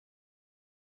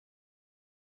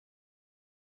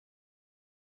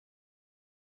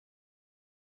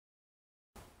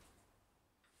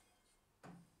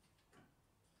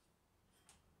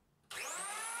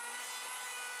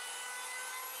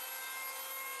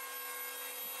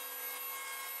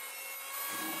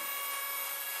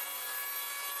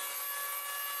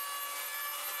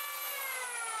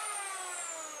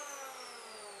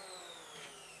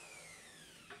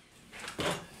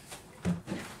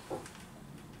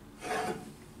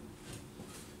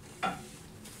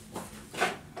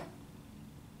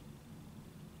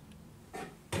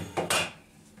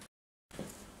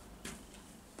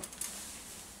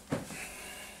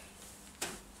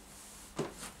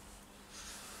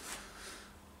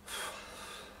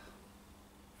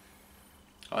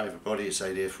Hi everybody, it's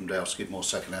Ade here from Dale Skidmore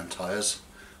Second-Hand Tyres.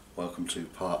 Welcome to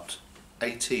part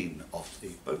 18 of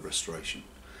the boat restoration.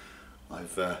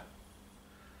 I've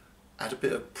had a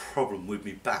bit of problem with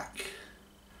my back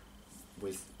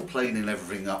with planing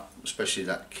everything up, especially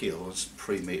that keel. It's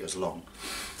 3 metres long.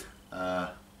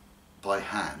 By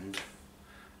hand,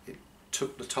 it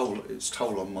took its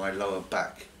toll on my lower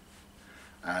back,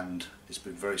 and it's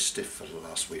been very stiff for the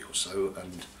last week or so.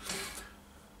 And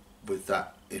with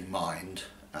that in mind,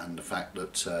 and the fact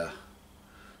that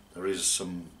there is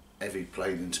some heavy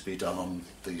planing to be done on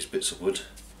these bits of wood,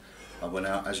 I went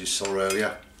out, as you saw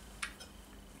earlier,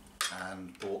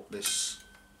 and bought this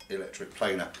electric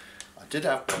planer. I did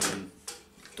have one in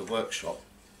the workshop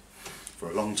for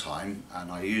a long time,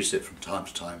 and I used it from time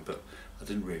to time, but I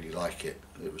didn't really like it.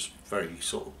 It was very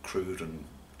sort of crude and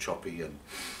choppy, and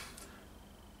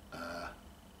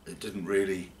it didn't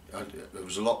really, there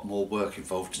was a lot more work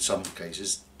involved in some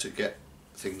cases to get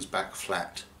things back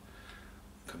flat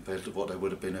compared to what they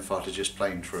would have been if I'd have just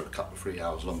planed for a couple of 3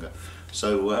 hours longer.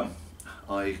 So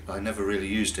I never really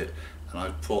used it, and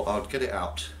I thought I'd get it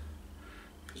out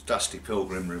because Dusty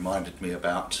Pilgrim reminded me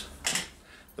about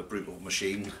the brutal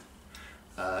machine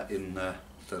in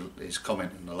his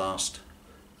comment in the last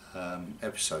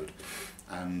episode,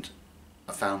 and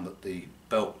I found that the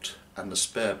belt and the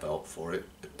spare belt for it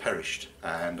had perished,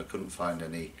 and I couldn't find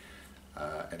any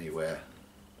anywhere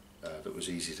that was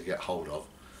easy to get hold of.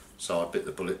 So I bit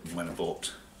the bullet and went and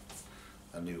bought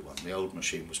a new one. The old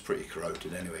machine was pretty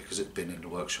corroded anyway because it'd been in the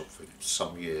workshop for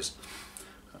some years,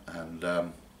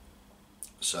 and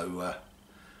so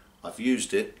I've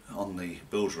used it on the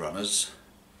bilge runners,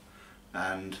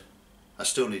 and I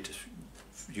still need to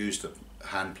use the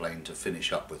hand plane to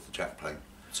finish up with the jack plane.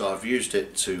 So I've used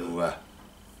it to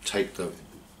take the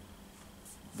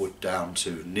wood down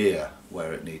to near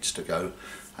where it needs to go,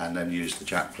 and then use the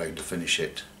jack plane to finish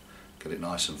it, get it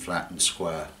nice and flat and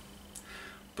square.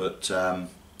 But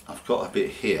I've got a bit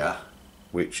here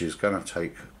which is going to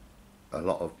take a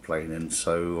lot of planing,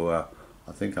 so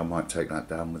I think I might take that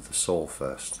down with the saw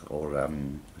first, or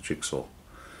the jigsaw.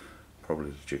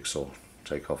 Probably the jigsaw,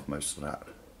 take off most of that.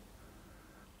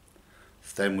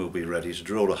 Then we'll be ready to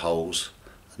drill the holes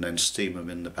and then steam them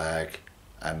in the bag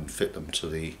and fit them to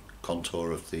the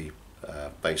contour of the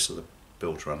base of the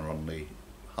bilge runner on the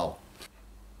hull.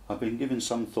 I've been giving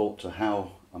some thought to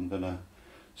how I'm going to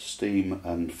steam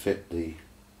and fit the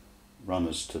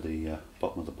runners to the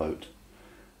bottom of the boat,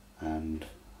 and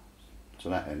to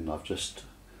that end I've just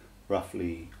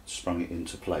roughly sprung it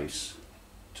into place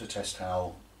to test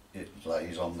how it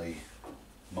lays on the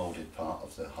moulded part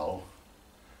of the hull,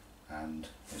 and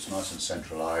it's nice and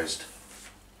centralised,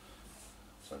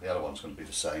 so the other one's going to be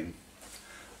the same.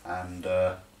 And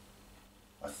I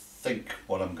think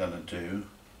what I'm going to do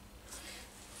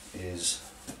is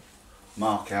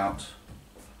mark out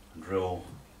and drill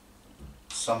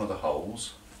some of the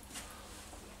holes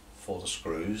for the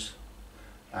screws,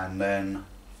 and then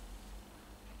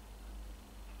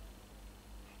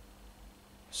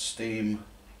steam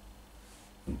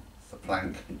the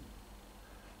plank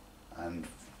and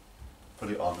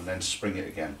put it on and then spring it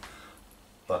again.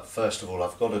 But first of all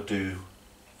I've got to do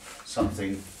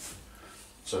something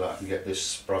so that I can get this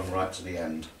sprung right to the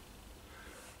end,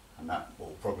 and that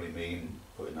will probably mean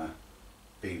putting a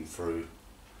beam through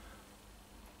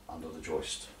under the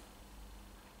joist,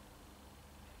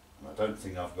 and I don't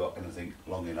think I've got anything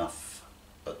long enough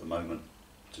at the moment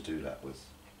to do that with.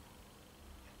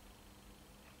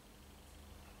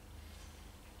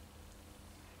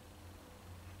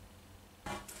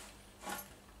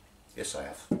 Yes, I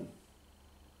have.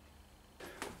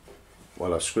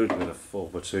 Well, I've screwed with a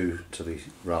 4x2 to the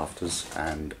rafters,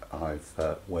 and I've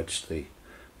wedged the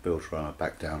bilge runner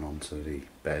back down onto the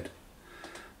bed.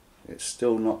 It's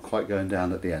still not quite going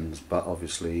down at the ends, but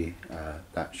obviously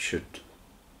that should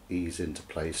ease into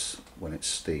place when it's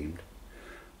steamed.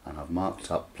 And I've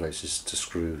marked up places to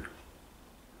screw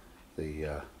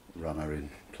the runner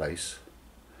in place,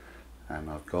 and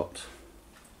I've got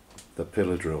the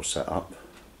pillar drill set up,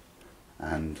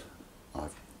 and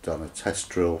I've done a test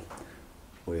drill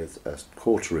with a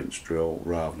 1/4 inch drill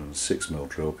rather than a 6mm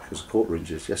drill, because a 1/4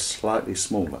 inch is just slightly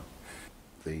smaller.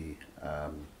 The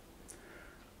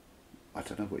I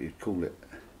don't know what you'd call it,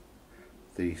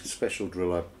 the special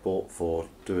drill I bought for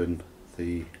doing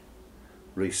the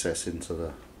recess into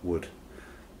the wood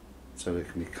so it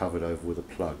can be covered over with a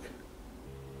plug.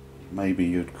 Maybe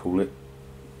you'd call it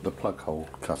the plug hole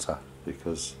cutter,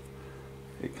 because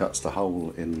it cuts the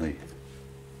hole in the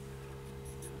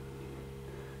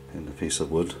piece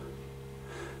of wood,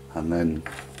 and then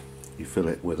you fill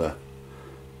it with a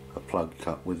plug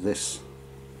cut with this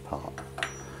part.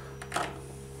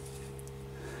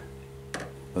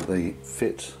 but the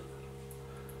fit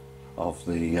of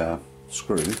the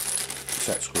screw,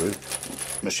 set screw,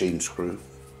 machine screw,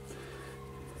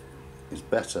 is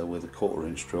better with a 1/4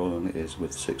 inch drill than it is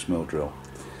with 6mm drill,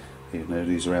 even though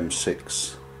these are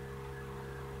M6.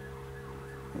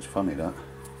 It's funny that,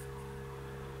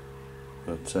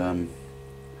 but I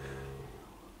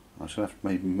shall have to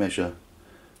maybe measure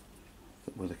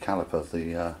with a caliper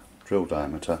the drill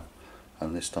diameter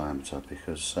and this diameter,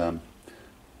 because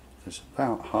there's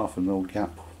about 1/2 mm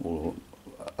gap or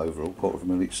overall, 1/4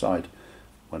 mm each side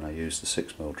when I use the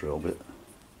 6mm drill bit.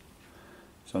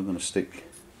 So I'm going to stick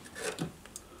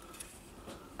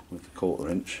with the 1/4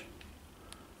 inch,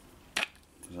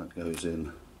 because that goes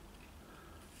in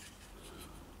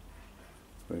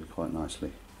really quite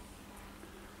nicely.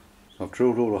 So I've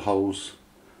drilled all the holes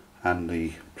and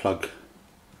the plug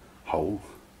hole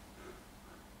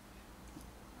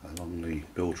along the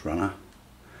bilge runner,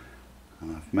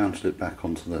 and I've mounted it back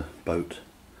onto the boat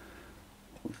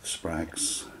with the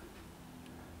sprags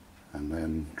and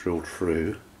then drilled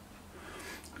through.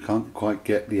 I can't quite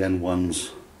get the end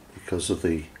ones because of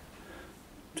the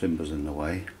timbers in the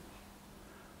way,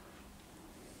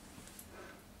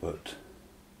 but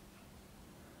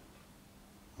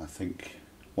I think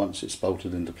once it's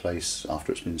bolted into place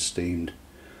after it's been steamed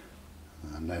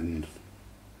and then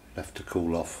left to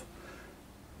cool off,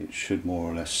 it should more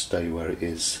or less stay where it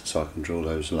is, so I can drill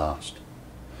those last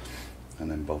and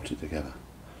then bolt it together.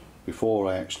 Before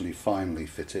I actually finally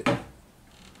fit it,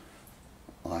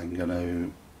 I'm going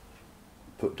to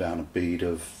put down a bead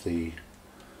of the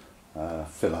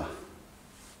filler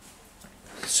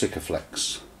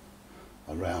Sikaflex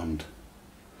around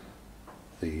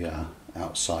the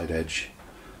outside edge,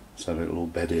 so that it will all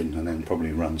bed in, and then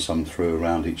probably run some through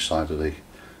around each side of the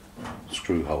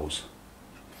screw holes.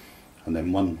 And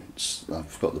then once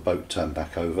I've got the boat turned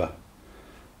back over,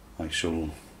 I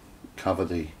shall cover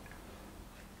the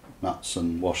nuts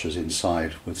and washers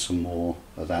inside with some more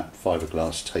of that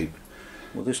fiberglass tape.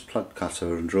 Well, this plug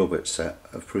cutter and drill bit set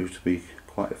have proved to be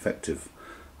quite effective.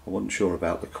 I wasn't sure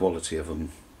about the quality of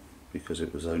them because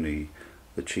it was only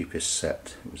the cheapest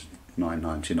set. It was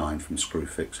 $9.99 from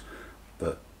Screwfix,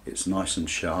 but it's nice and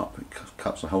sharp, it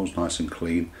cuts the holes nice and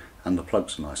clean, and the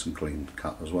plugs are nice and clean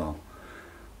cut as well.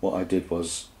 What I did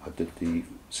was I did the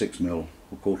 6mm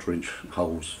or 1/4 inch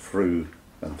holes through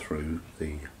and through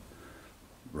the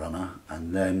runner,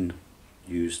 and then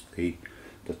used the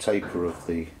taper of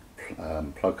the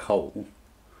plug hole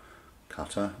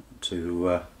cutter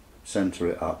to centre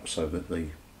it up so that the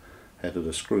head of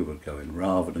the screw would go in,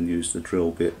 rather than use the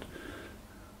drill bit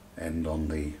end on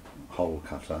the hole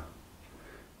cutter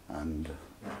and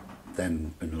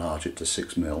then enlarge it to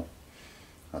 6mm.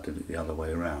 I did it the other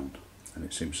way around, and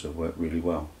it seems to have worked really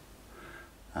well,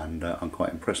 and I'm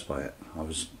quite impressed by it.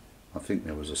 I think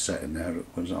there was a set in there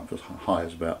that was up as high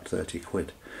as about 30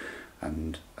 quid,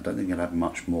 and I don't think it had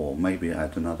much more. Maybe it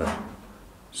had another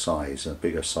size, a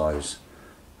bigger size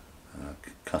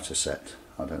cutter set,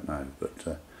 I don't know, but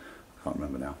I can't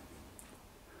remember now.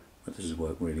 But this has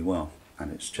worked really well,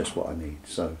 and it's just what I need,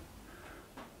 so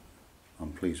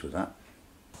I'm pleased with that.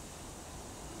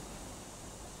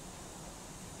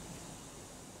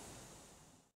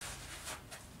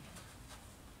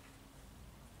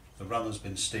 The runner's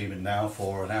been steaming now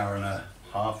for 1.5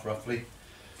 hours roughly,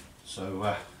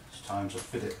 so it's time to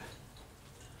fit it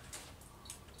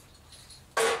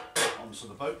onto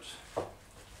the boat.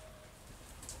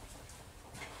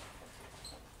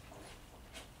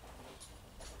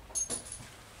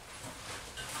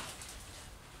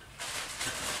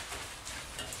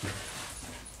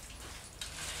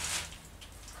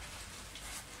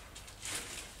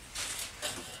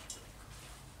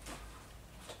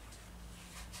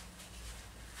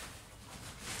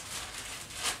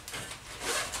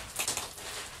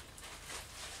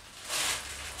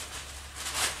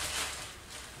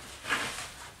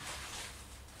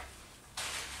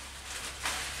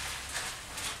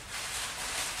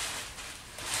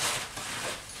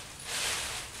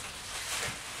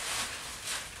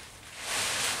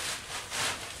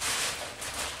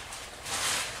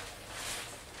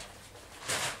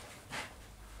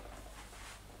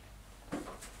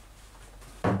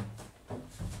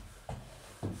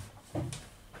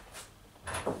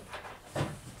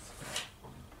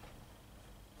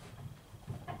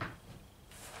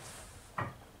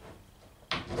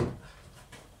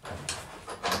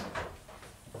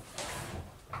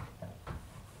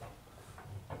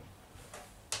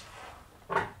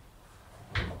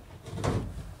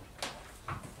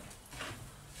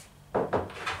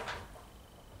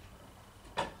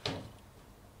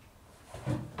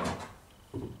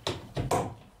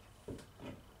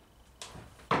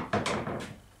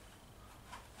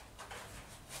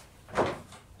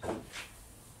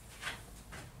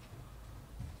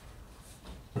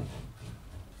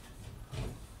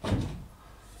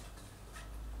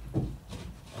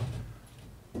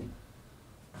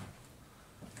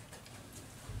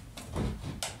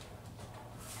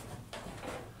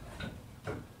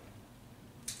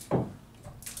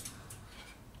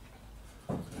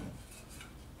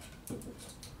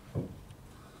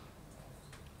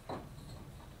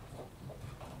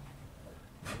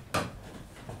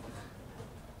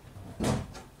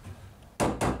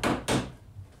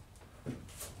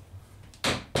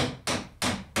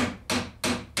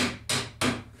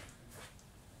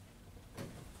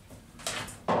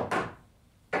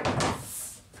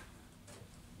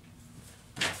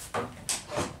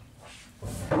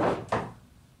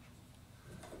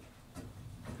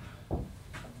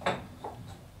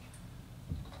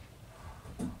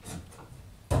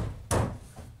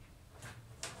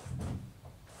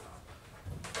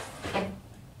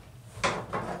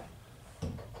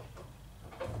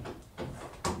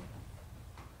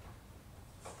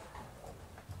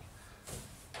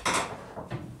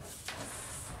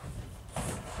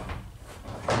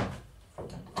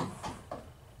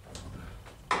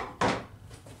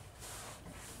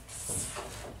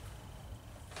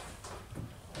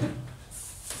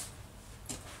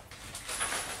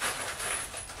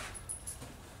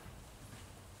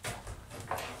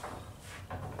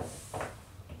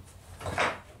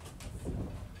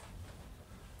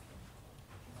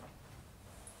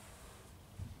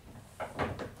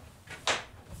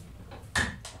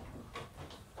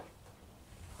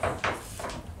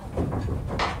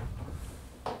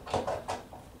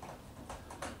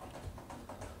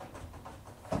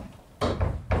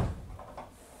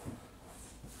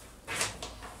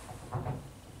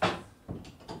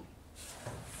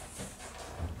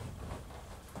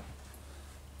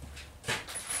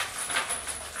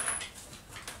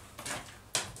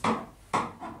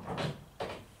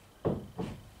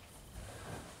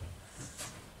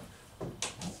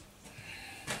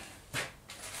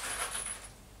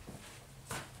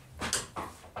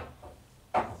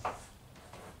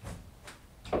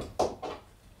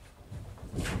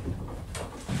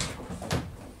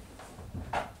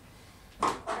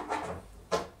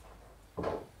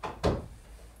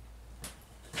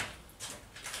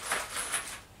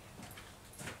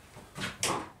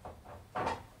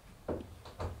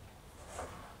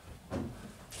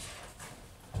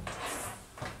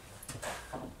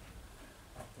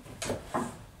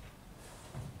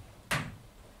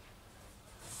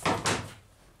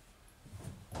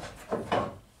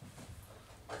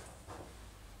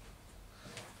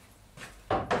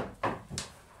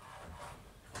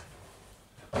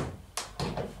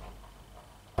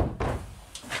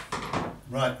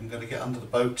 Right, I'm going to get under the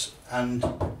boat and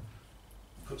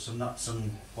put some nuts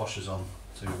and washers on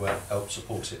to help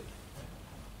support it.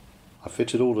 I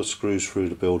fitted all the screws through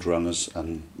the bilge runners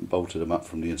and bolted them up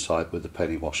from the inside with the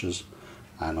penny washers,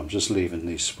 and I'm just leaving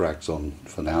these sprags on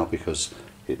for now because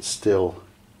it's still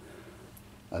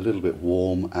a little bit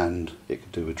warm and it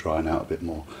could do with drying out a bit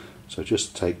more. So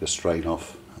just to take the strain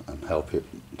off and help it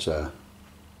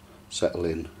settle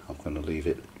in, I'm going to leave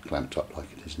it clamped up like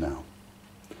it is now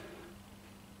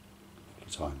for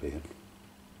the time being.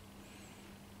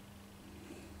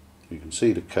 You can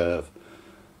see the curve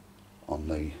on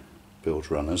the bilge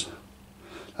runners.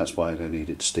 That's why they need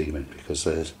it steaming, because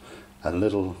there's a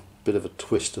little bit of a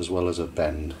twist as well as a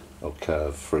bend or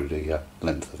curve through the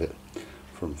length of it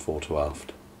from fore to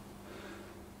aft.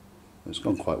 It's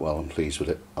gone quite well. I'm pleased with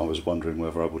it. I was wondering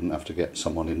whether I wouldn't have to get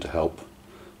someone in to help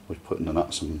with putting the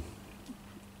nuts and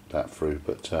that through,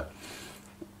 but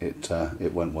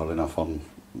it went well enough on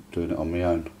doing it on my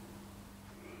own.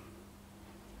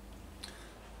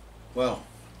 Well,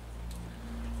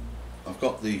 I've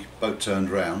got the boat turned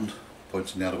round,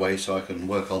 pointing the other way, so I can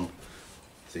work on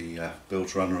the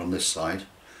bilge runner on this side.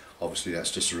 Obviously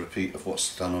that's just a repeat of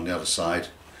what's done on the other side.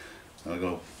 And I've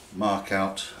got to mark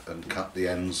out and cut the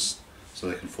ends so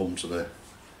they can form to the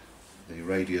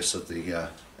radius of the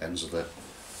ends of the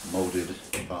moulded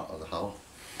part of the hull.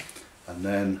 And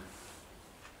then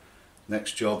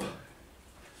next job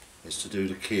is to do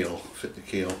the keel, fit the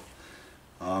keel.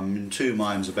 I'm in two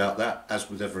minds about that, as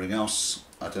with everything else.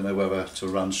 I don't know whether to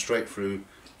run straight through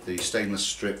the stainless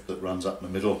strip that runs up the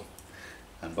middle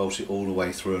and bolt it all the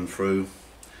way through and through,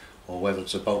 or whether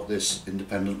to bolt this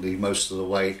independently most of the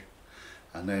way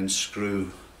and then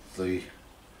screw the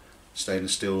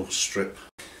stainless steel strip.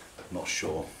 I'm not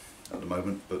sure at the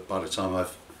moment, but by the time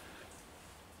I've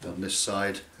done this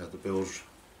side of the bilge,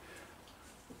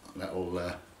 that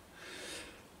will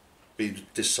be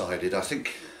decided, I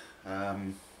think.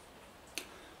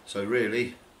 So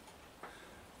really,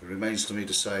 it remains to me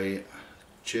to say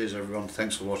cheers everyone,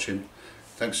 thanks for watching,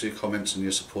 thanks for your comments and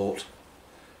your support.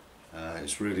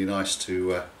 It's really nice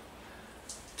to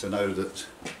know that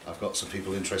I've got some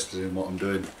people interested in what I'm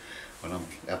doing when I'm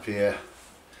up here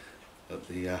at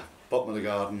the bottom of the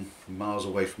garden, miles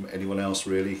away from anyone else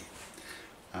really,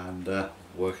 and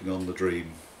working on the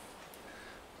dream.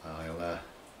 I'll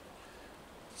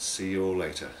see you all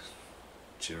later.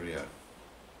 Cheerio.